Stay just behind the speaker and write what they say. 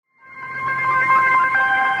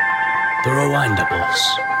The rewindables.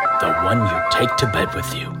 The one you take to bed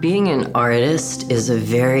with you. Being an artist is a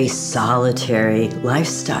very solitary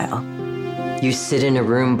lifestyle. You sit in a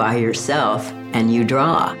room by yourself and you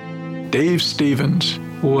draw. Dave Stevens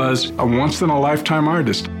was a once-in-a-lifetime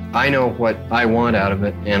artist. I know what I want out of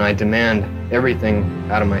it, and I demand everything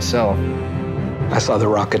out of myself. I saw the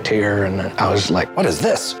Rocketeer, and I was like, what is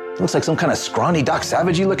this? Looks like some kind of scrawny Doc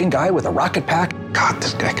Savage-y looking guy with a rocket pack. God,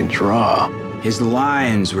 this guy can draw. His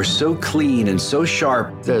lines were so clean and so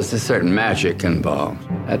sharp. There's a certain magic involved.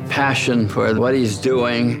 That passion for what he's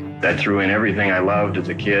doing. I threw in everything I loved as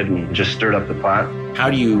a kid and just stirred up the pot.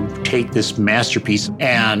 How do you take this masterpiece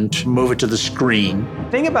and move it to the screen?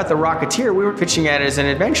 The thing about The Rocketeer, we were pitching it as an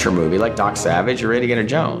adventure movie like Doc Savage or Indiana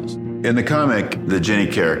Jones. In the comic, the Jenny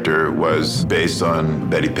character was based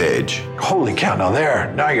on Betty Page. Holy cow,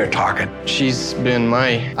 now you're talking. She's been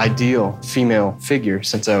my ideal female figure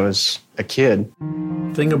since I was a kid.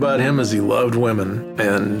 The thing about him is he loved women,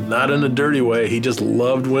 and not in a dirty way. He just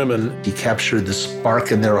loved women. He captured the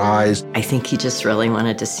spark in their eyes. I think he just really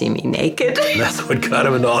wanted to see me naked. That's what got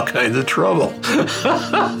him into all kinds of trouble.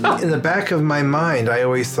 In the back of my mind, I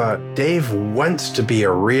always thought, Dave wants to be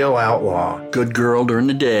a real outlaw. Good girl during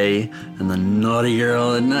the day and the naughty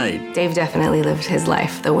girl at night. Dave definitely lived his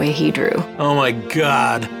life the way he drew. Oh my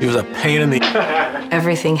God, he was a pain in the...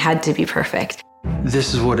 Everything had to be perfect.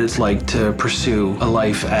 This is what it's like to pursue a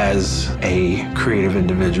life as a creative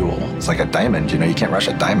individual. It's like a diamond, you can't rush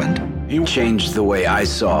a diamond. He changed the way I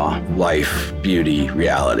saw life, beauty,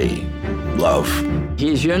 reality, love.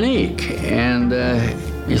 He's unique, and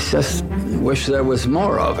you just wish there was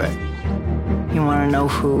more of it. You want to know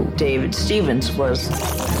who David Stevens was?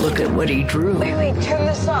 Look at what he drew. Wait, turn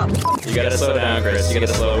this up. You gotta slow down, Chris. You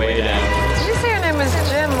gotta slow way down. Did you say your name was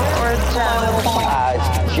Jim or Jen?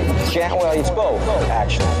 Well, it's both,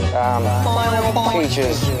 actually.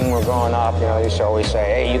 Teachers, when we're growing up, they used to always say,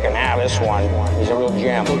 hey, you can have this one. He's a real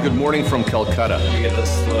gem. Well, good morning from Calcutta. You gotta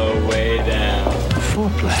slow way down.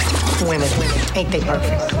 Foreplay. Women, ain't they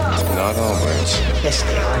perfect? Not always. Yes,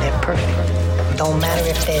 they are. They're perfect. Don't matter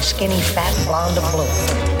if they're skinny, fat, blonde, or blue.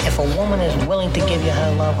 If a woman is willing to give you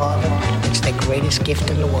her love of it, it's the greatest gift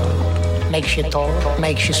in the world. Makes you tall,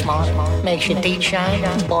 makes you smart, makes your teeth shine.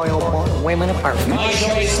 Boy, oh boy, women are perfect. My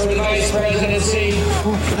choice for the vice presidency,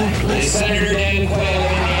 Senator Dan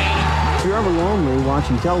Quayle. If you're ever lonely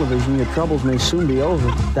watching television, your troubles may soon be over.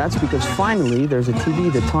 That's because finally there's a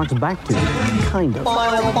TV that talks back to you, kind of.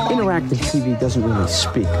 Interactive TV doesn't really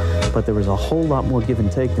speak, but there is a whole lot more give and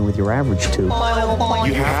take than with your average tube.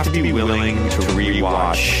 You have to be willing to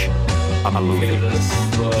rewatch a movie.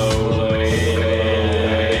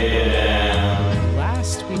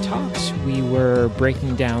 Last we talked, we were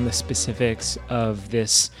breaking down the specifics of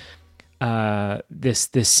this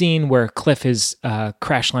scene where Cliff has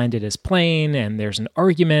crash landed his plane, and there's an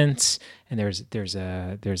argument, and there's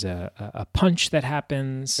a punch that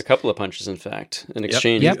happens. A couple of punches, in fact, an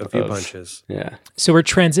exchange. A few punches. Yeah. So we're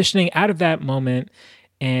transitioning out of that moment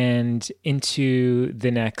and into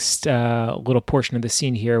the next little portion of the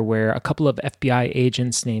scene here, where a couple of FBI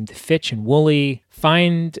agents named Fitch and Woolley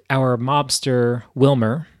find our mobster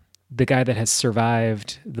Wilmer, the guy that has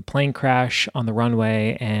survived the plane crash on the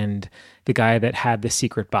runway, and the guy that had the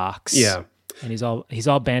secret box. Yeah. And he's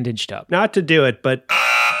all bandaged up. Not to do it, but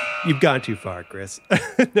you've gone too far, Chris.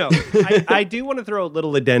 No, I do want to throw a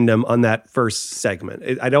little addendum on that first segment.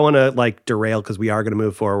 I don't want to derail, because we are going to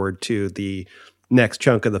move forward to the next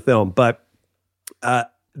chunk of the film. But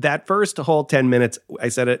that first whole 10 minutes, I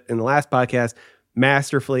said it in the last podcast,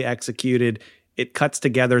 masterfully executed. It cuts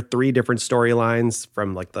together 3 different storylines,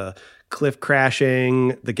 from the cliff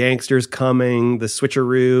crashing, the gangsters coming, the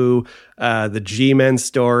switcheroo, the G-Men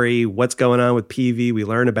story, what's going on with Peavy. We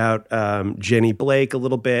learn about Jenny Blake a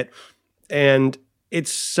little bit. And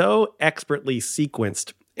it's so expertly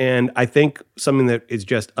sequenced. And I think something that is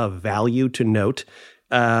just of value to note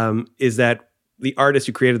is that the artist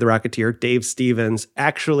who created The Rocketeer, Dave Stevens,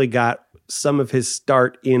 actually got some of his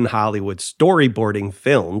start in Hollywood storyboarding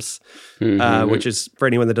films, which is, for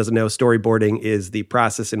anyone that doesn't know, storyboarding is the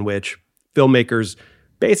process in which filmmakers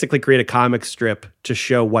basically create a comic strip to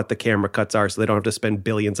show what the camera cuts are, so they don't have to spend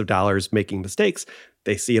billions of dollars making mistakes.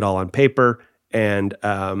 They see it all on paper, and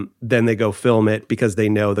then they go film it because they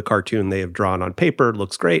know the cartoon they have drawn on paper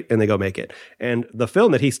looks great, and they go make it. And the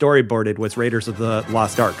film that he storyboarded was Raiders of the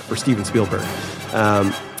Lost Ark for Steven Spielberg.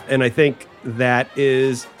 And I think that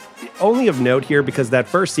is only of note here because that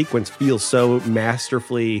first sequence feels so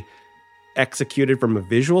masterfully executed from a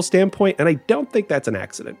visual standpoint, and I don't think that's an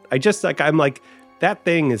accident. I'm like, that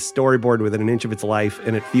thing is storyboarded within an inch of its life,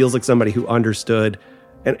 and it feels like somebody who understood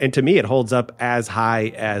And to me, it holds up as high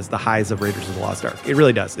as the highs of Raiders of the Lost Ark. It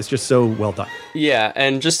really does. It's just so well done. Yeah,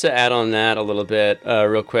 and just to add on that a little bit,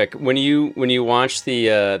 real quick, when you watch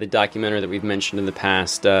the documentary that we've mentioned in the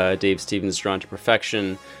past, Dave Stevens Drawn to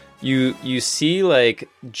Perfection, you see like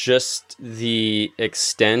just the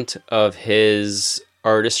extent of his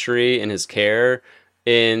artistry and his care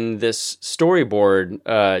in this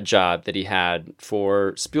storyboard job that he had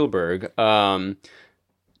for Spielberg.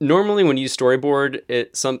 Normally, when you storyboard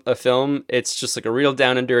a film, it's just like a real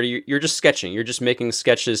down and dirty. You're just sketching. You're just making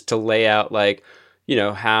sketches to lay out, like, you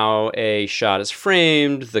know, how a shot is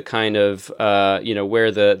framed, the kind of, you know, where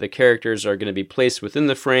the characters are going to be placed within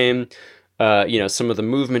the frame, you know, some of the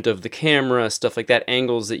movement of the camera, stuff like that,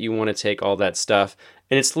 angles that you want to take, all that stuff.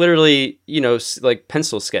 And it's literally, you know, like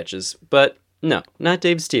pencil sketches. But no, not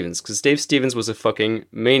Dave Stevens, because Dave Stevens was a fucking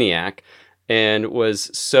maniac and was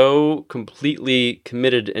so completely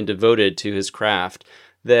committed and devoted to his craft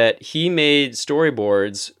that he made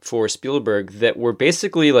storyboards for Spielberg that were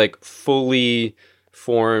basically like fully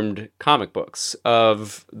formed comic books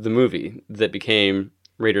of the movie that became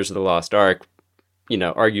Raiders of the Lost Ark, you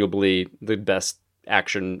know, arguably the best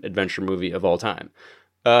action adventure movie of all time.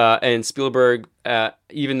 And Spielberg,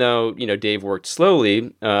 even though, you know, Dave worked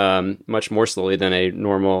slowly, much more slowly than a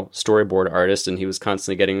normal storyboard artist, and he was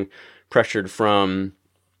constantly getting pressured from,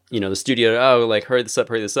 you know, the studio, oh, like, hurry this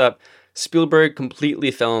up. Spielberg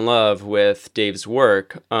completely fell in love with Dave's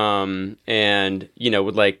work, and, you know,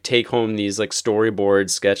 would like take home these like storyboard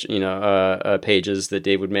sketch, you know, pages that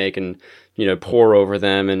Dave would make and, you know, pore over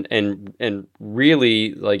them and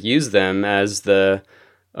really like use them as the,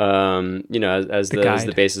 you know, as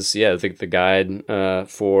the basis, the guide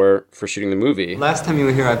for shooting the movie. Last time you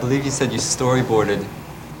were here, I believe you said you storyboarded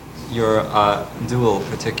your duel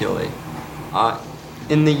particularly.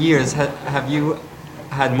 In the years, have you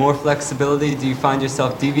had more flexibility? Do you find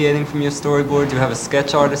yourself deviating from your storyboard? Do you have a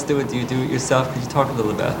sketch artist do it? Do you do it yourself? Could you talk a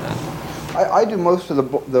little about that? I do most of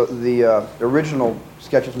the original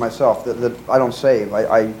sketches myself that I don't save.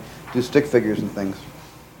 I do stick figures and things.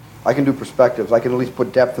 I can do perspectives. I can at least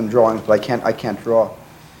put depth in drawings, but I can't draw.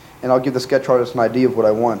 And I'll give the sketch artist an idea of what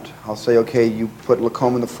I want. I'll say, okay, you put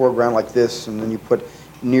Lacombe in the foreground like this, and then you put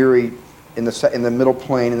Neary in the middle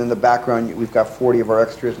plane, and in the background we've got 40 of our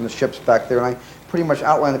extras, and the ship's back there. And I pretty much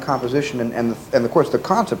outline the composition and of course the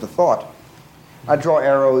concept, the thought. I draw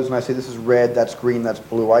arrows, and I say this is red, that's green, that's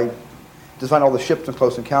blue. I design all the ships in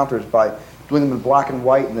Close Encounters by doing them in black and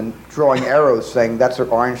white, and then drawing arrows saying that's an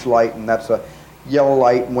orange light and that's a yellow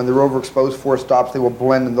light, and when they're overexposed 4 stops, they will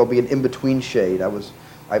blend and there'll be an in-between shade.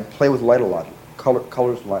 I play with light a lot,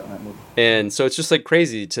 colors a lot in that movie. And so it's just like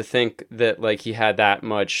crazy to think that like he had that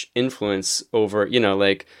much influence over, you know,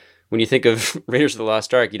 like when you think of Raiders of the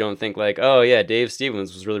Lost Ark, you don't think like, oh yeah, Dave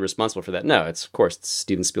Stevens was really responsible for that. No, it's of course it's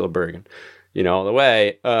Steven Spielberg, and, you know, all the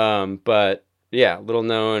way. But yeah, little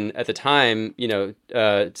known at the time, you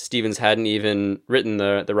know, Stevens hadn't even written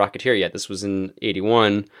the Rocketeer yet. This was in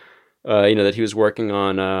 '81. You know, that he was working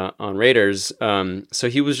on Raiders. So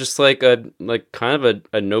he was just like kind of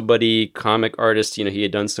a nobody comic artist. You know, he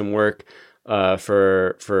had done some work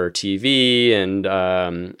for TV and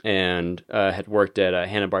had worked at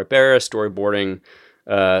Hanna-Barbera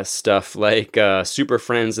storyboarding stuff like Super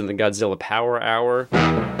Friends and the Godzilla Power Hour.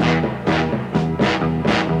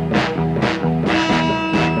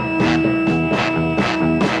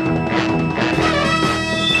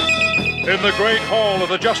 In the great hall of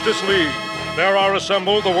the Justice League, there are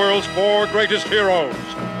assembled the world's 4 greatest heroes,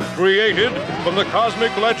 created from the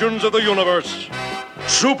cosmic legends of the universe.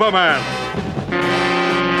 Superman,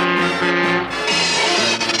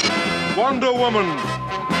 Wonder Woman,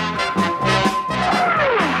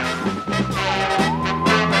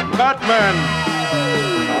 Batman,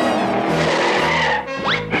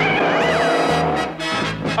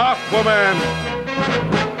 Aquaman,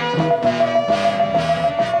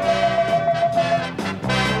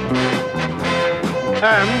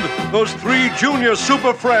 and those 3 junior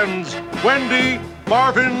super friends, Wendy,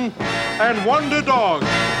 Marvin, and Wonder Dog.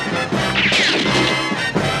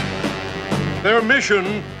 Their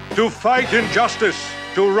mission, to fight injustice,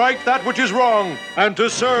 to right that which is wrong, and to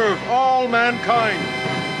serve all mankind.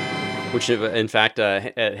 Which, in fact,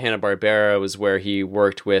 at Hanna-Barbera was where he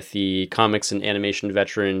worked with the comics and animation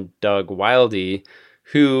veteran Doug Wildey,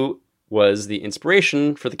 who was the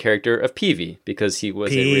inspiration for the character of Peevy, because he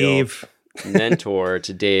was a real mentor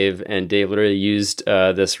to Dave, and Dave literally used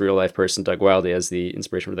this real life person, Doug Wildey, as the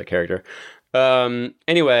inspiration for that character.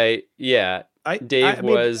 Anyway, yeah, Dave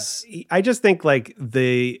was. I just think like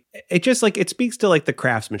it speaks to like the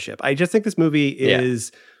craftsmanship. I just think this movie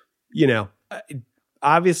is, you know,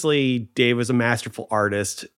 obviously Dave was a masterful artist.